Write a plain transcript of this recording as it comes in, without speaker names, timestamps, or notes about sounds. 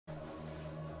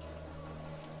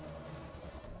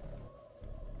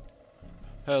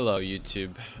Hello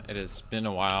YouTube. It has been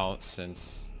a while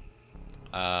since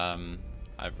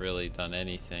I've really done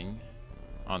anything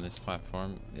on this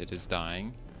platform. It is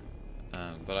dying,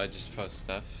 but I just post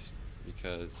stuff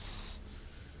because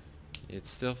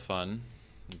it's still fun,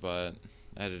 but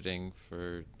editing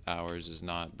for hours is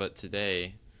not. But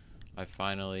today I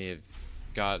finally have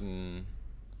gotten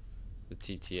the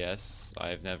TTS.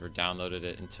 I've never downloaded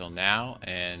it until now,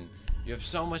 and you have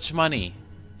so much money.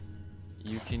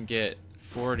 You can get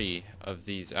 40 of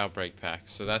these Outbreak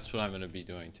packs. So that's what I'm going to be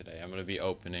doing today. I'm going to be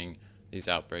opening these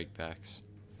Outbreak packs.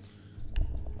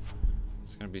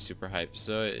 It's going to be super hype.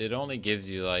 So it only gives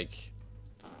you like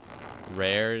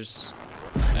rares,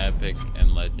 epic,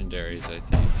 and legendaries, I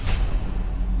think.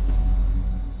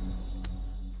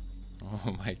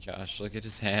 Oh my gosh, look at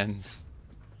his hands.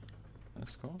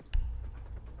 That's cool.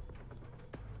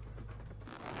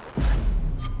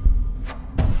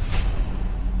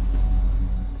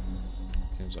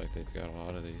 Seems like they've got a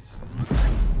lot of these.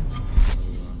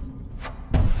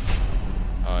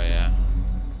 Oh yeah,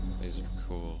 these are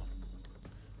cool.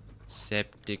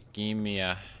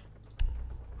 Septicemia.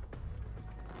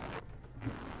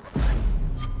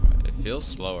 It feels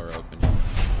slower opening.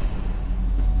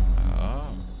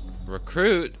 Oh,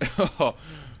 recruit.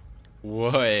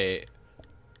 Wait.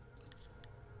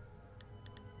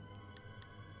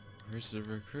 Where's the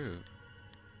recruit?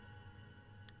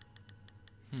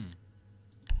 I'm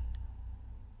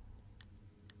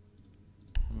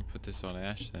gonna put this on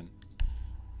Ash then.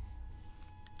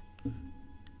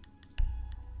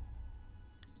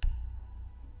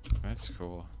 That's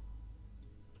cool.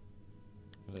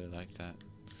 Really like that.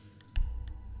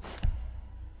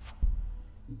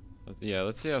 Yeah,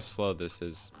 let's see how slow this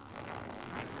is.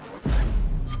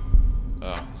 Oh,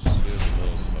 it just feels a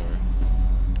little slower.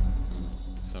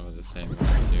 Some of the same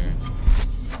ones here.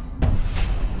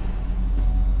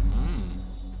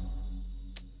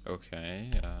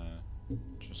 Okay,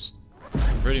 just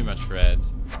pretty much red.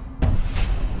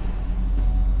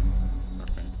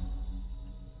 Okay.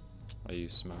 I'll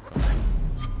use smoke on it.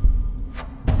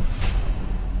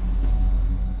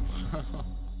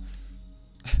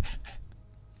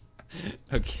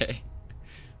 Okay.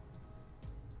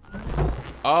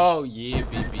 Oh yeah,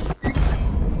 baby. Ooh.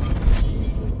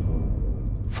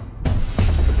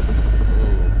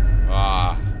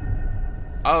 Ah.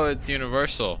 Oh, it's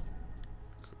universal.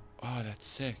 Oh, that's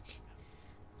sick.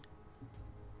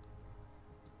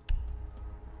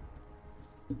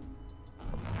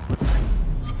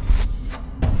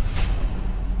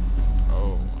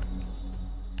 Oh my.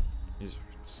 These are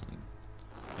some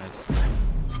nice things.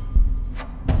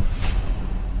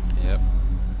 Yep.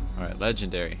 Alright,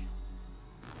 legendary.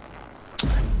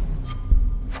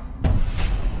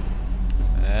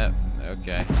 Yep,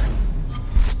 okay.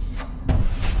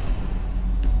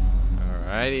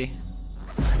 Alrighty.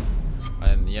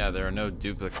 And yeah, there are no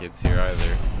duplicates here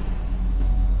either.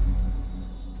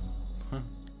 Huh.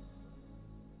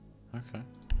 Okay.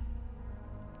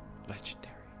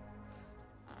 Legendary.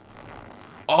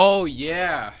 Oh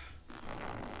yeah!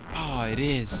 Oh, it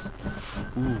is.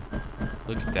 Ooh,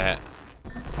 look at that.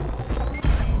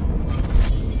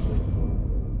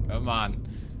 Come on.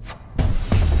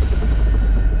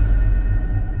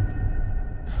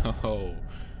 Oh.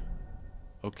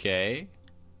 Okay.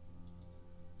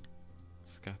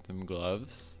 It's got them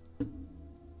gloves.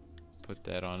 Put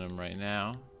that on him right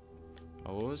now.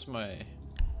 Oh, what was my...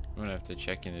 I'm gonna have to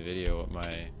check in the video what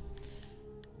my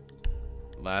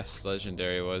last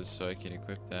legendary was so I can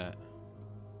equip that.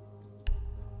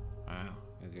 Wow,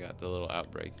 he's got the little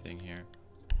Outbreak thing here.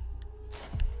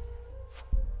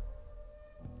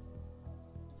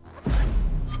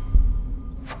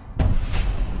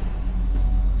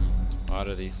 A lot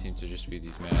of these seem to just be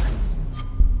these masks.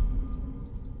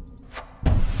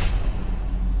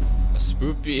 A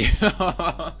spoopy.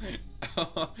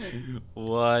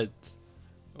 What?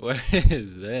 What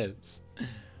is this?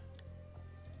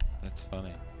 That's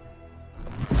funny.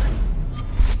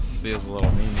 This feels a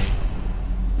little memey.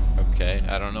 Okay,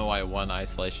 I don't know why one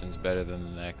isolation's better than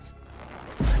the next.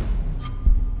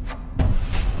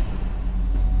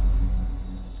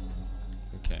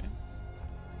 Okay.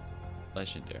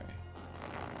 Legendary.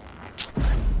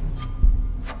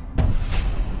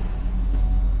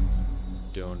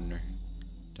 Donor.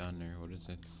 What does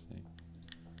that say?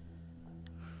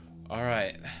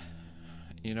 Alright.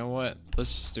 You know what?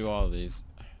 Let's just do all of these.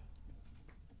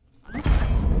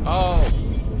 Oh!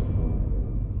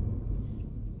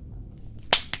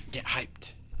 Get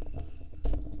hyped.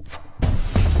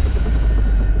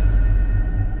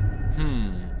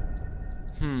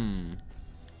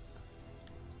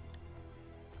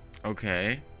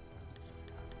 Okay.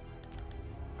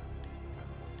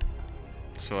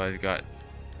 So I've got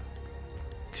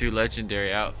 2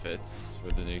 legendary outfits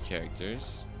for the new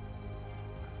characters.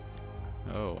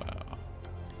 Oh wow.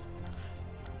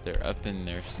 They're up in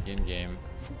their skin game.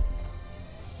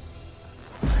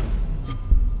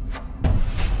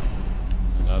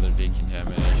 Another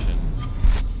decontamination.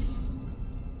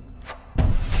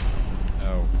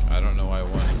 Oh, I don't know why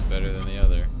one is better than the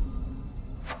other.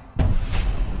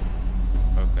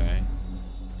 Okay.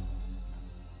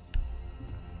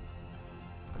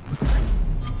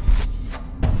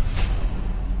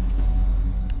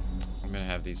 I'm gonna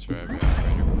have these for every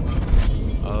operator.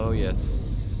 Oh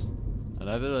yes.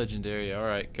 Another legendary.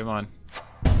 Alright, come on.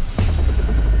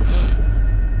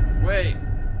 Wait.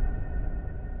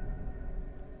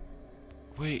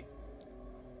 Wait.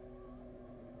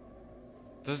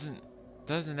 Doesn't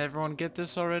everyone get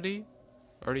this already?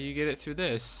 Or do you get it through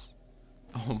this?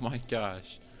 Oh my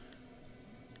gosh.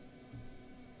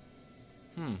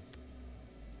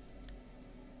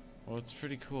 Well, it's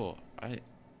pretty cool. I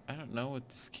don't know what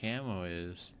this camo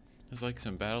is. It's like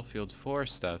some Battlefield 4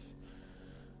 stuff.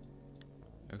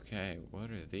 Okay, what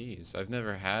are these? I've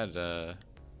never had a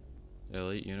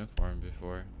elite uniform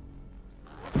before.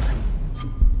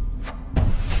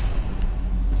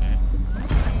 Okay.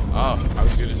 Oh, I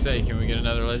was gonna say, can we get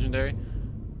another legendary?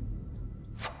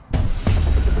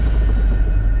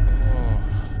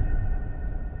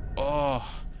 Oh,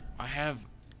 I have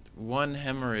 1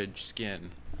 hemorrhage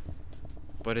skin,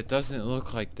 but it doesn't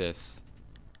look like this.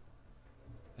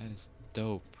 That is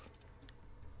dope.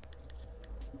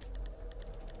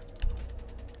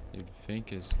 You'd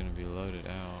think it's gonna be loaded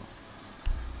out.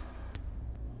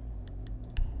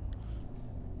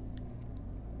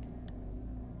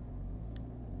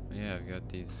 Yeah, I've got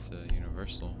these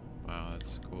universal. Wow,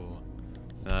 that's cool.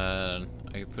 I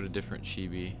could put a different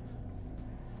chibi.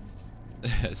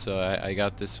 So I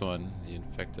got this one, the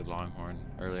infected longhorn,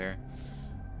 earlier.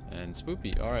 And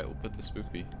Spoopy. Alright, we'll put the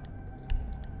Spoopy.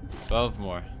 12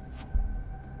 more.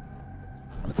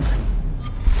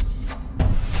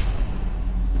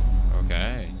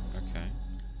 Okay, okay.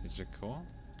 These are cool.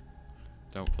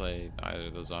 Don't play either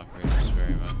of those operators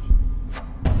very much.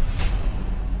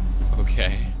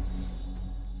 Okay.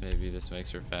 Maybe this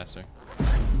makes her faster.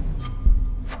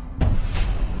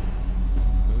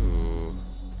 Ooh.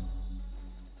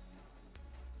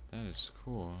 That is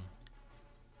cool.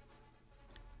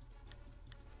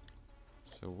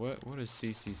 So what is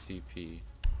CCCP?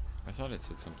 I thought it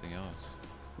said something else.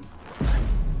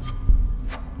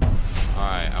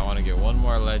 Alright, I want to get 1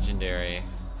 more legendary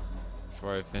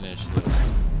before I finish this.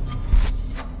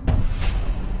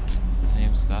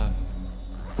 Same stuff.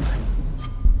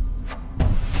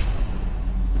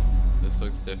 This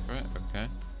looks different, okay.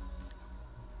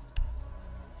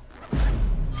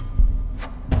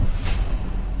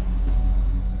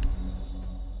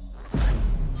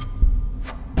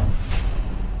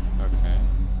 Okay,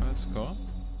 that's cool.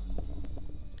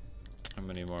 How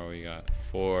many more we got?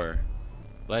 4.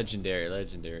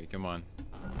 Legendary, come on.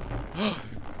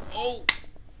 Oh!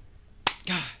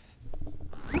 God.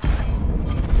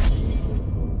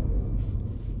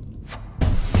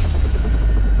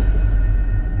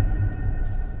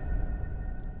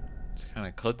 It's kind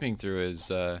of clipping through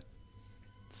his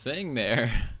thing there.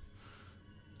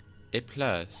 A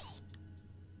plus.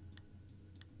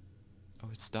 Oh,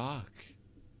 it's Doc.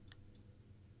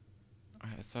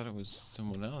 I thought it was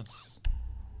someone else.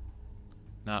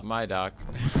 Not my Doc.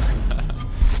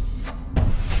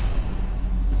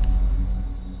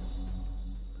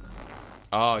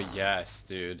 Oh yes,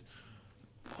 dude.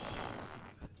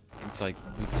 It's like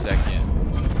the second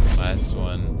last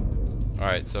one.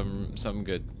 Alright, something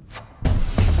good.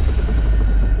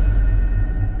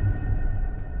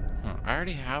 Huh, I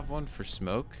already have one for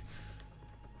smoke,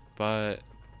 but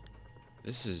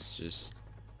this is just,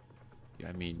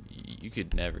 I mean, you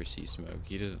could never see smoke.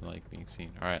 He doesn't like being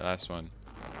seen. Alright, last one.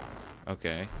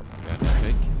 Okay, we got an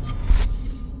epic.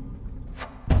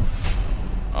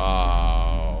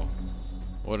 Oh,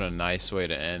 what a nice way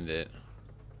to end it.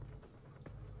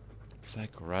 It's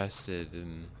like rusted,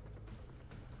 and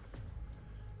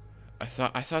I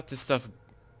thought this stuff,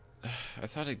 I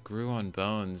thought it grew on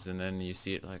bones, and then you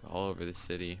see it like all over the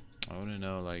city. I want to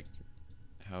know like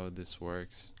how this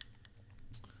works.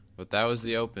 But that was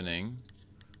the opening.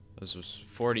 This was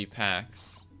 40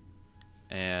 packs,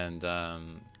 and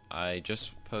I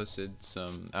just posted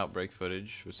some Outbreak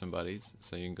footage with some buddies,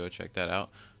 so you can go check that out.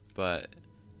 But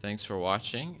thanks for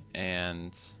watching,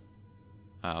 and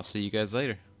I'll see you guys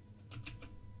later.